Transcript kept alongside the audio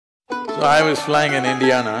So I was flying in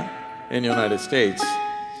Indiana, in United States.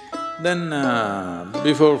 Then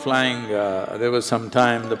before flying, there was some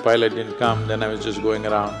time, the pilot didn't come, then I was just going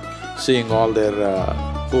around seeing all their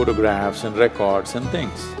photographs and records and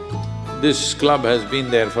things. This club has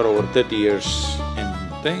been there for over 30 years in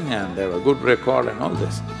thing and they have a good record and all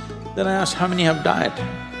this. Then I asked, how many have died?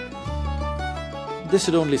 They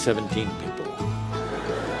said only 17 people.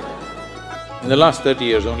 In the last 30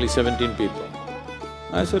 years, only 17 people.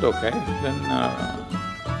 I said, okay, then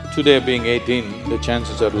today being 18, the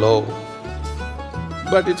chances are low.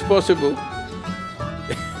 But it's possible,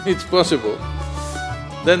 it's possible.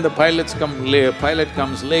 Then the pilot comes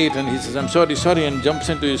late and he says, I'm sorry, and jumps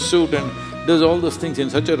into his suit and does all those things in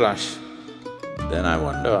such a rush. Then I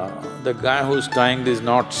wonder, the guy who's tying these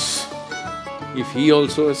knots, if he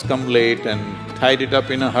also has come late and tied it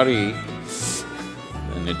up in a hurry,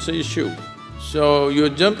 then it's an issue. So you're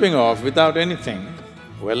jumping off without anything.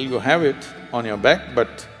 Well, you have it on your back,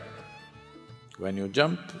 but when you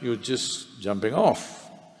jump, you're just jumping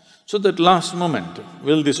off. So that last moment,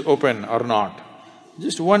 will this open or not?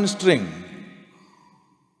 Just one string,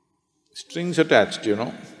 strings attached, you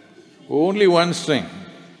know, only one string.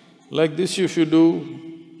 Like this if you do,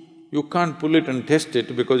 you can't pull it and test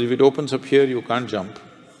it because if it opens up here, you can't jump.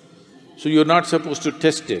 So you're not supposed to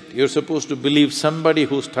test it, you're supposed to believe somebody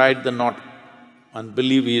who's tied the knot and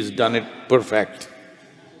believe he's done it perfect.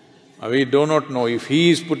 We do not know if he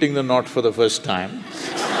is putting the knot for the first time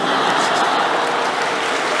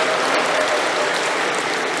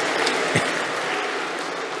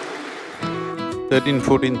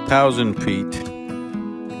 13,000–14,000 feet.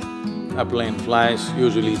 A plane flies,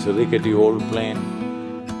 usually it's a rickety old plane.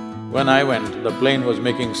 When I went, the plane was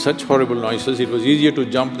making such horrible noises, it was easier to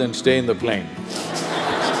jump than stay in the plane.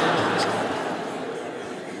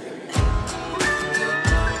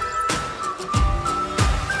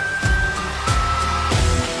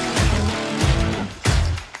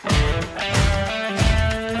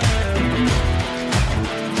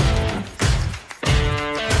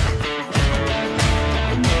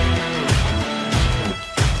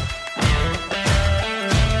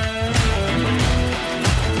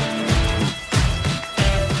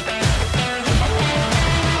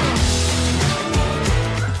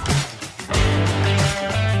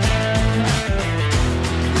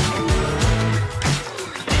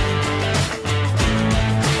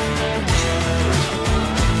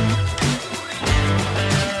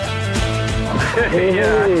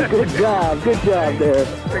 Hey, good job there.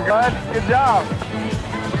 Good job.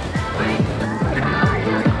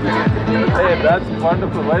 Hey, that's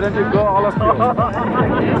wonderful. Why don't you go, all of you?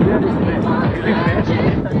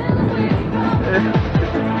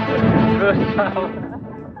 Good job.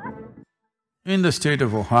 In the state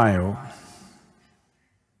of Ohio,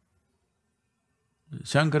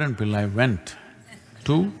 Shankaran Pillai went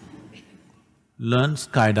to learn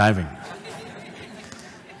skydiving.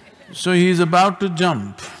 So he is about to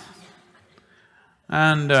jump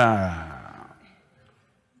and the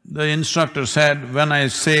instructor said, when I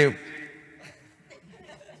say,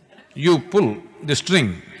 you pull the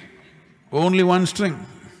string, only one string.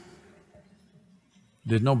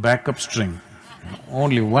 There's no backup string,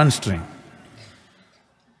 only one string.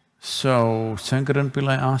 So Shankaran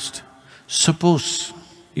Pillai asked, suppose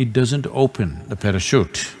it doesn't open, the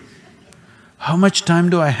parachute, how much time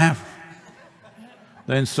do I have?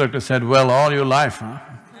 The instructor said, well, all your life, huh?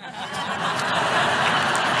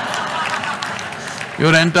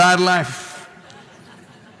 Your entire life.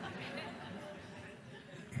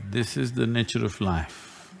 This is the nature of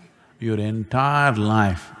life. Your entire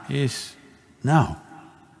life is now.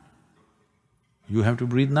 You have to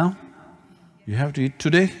breathe now, you have to eat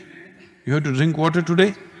today, you have to drink water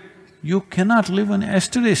today. You cannot live on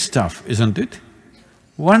yesterday's stuff, isn't it?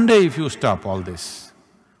 One day if you stop all this,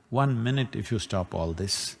 1 minute if you stop all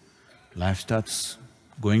this, life starts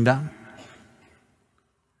going down.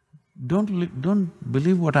 Don't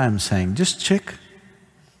believe what I am saying, just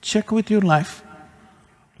check with your life.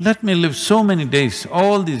 Let me live so many days,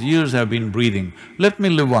 all these years I've been breathing, let me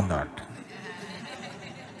live on that.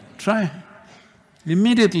 Try.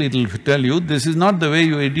 Immediately it'll tell you, this is not the way,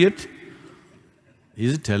 you idiot.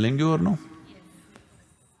 Is it telling you or no?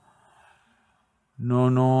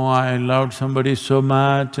 No, I loved somebody so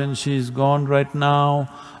much and she's gone right now,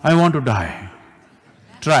 I want to die.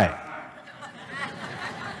 Try.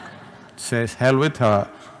 Says, hell with her,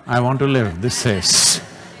 I want to live, this says.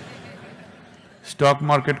 Stock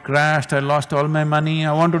market crashed, I lost all my money,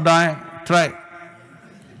 I want to die, try.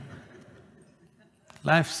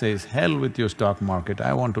 Life says, hell with your stock market,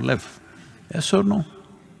 I want to live. Yes or no?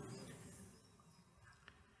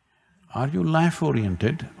 Are you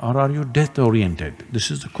life-oriented or are you death-oriented?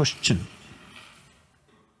 This is the question.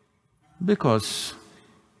 Because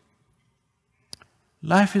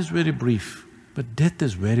life is very brief, but death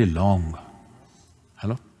is very long.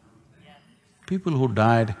 Hello? People who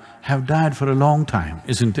died have died for a long time,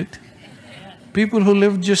 isn't it? People who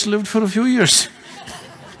lived just lived for a few years.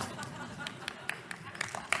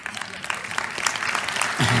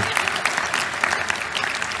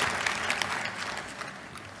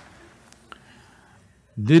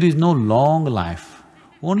 There is no long life,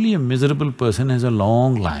 only a miserable person has a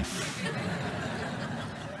long life.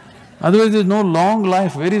 Otherwise there's no long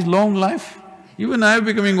life. Where is long life? Even I am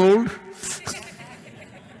becoming old.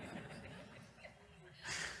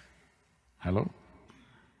 Hello?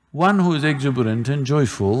 One who is exuberant and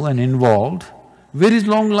joyful and involved, where is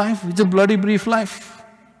long life? It's a bloody brief life.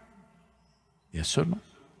 Yes or no?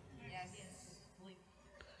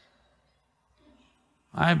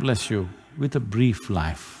 I bless you with a brief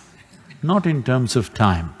life, not in terms of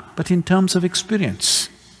time, but in terms of experience.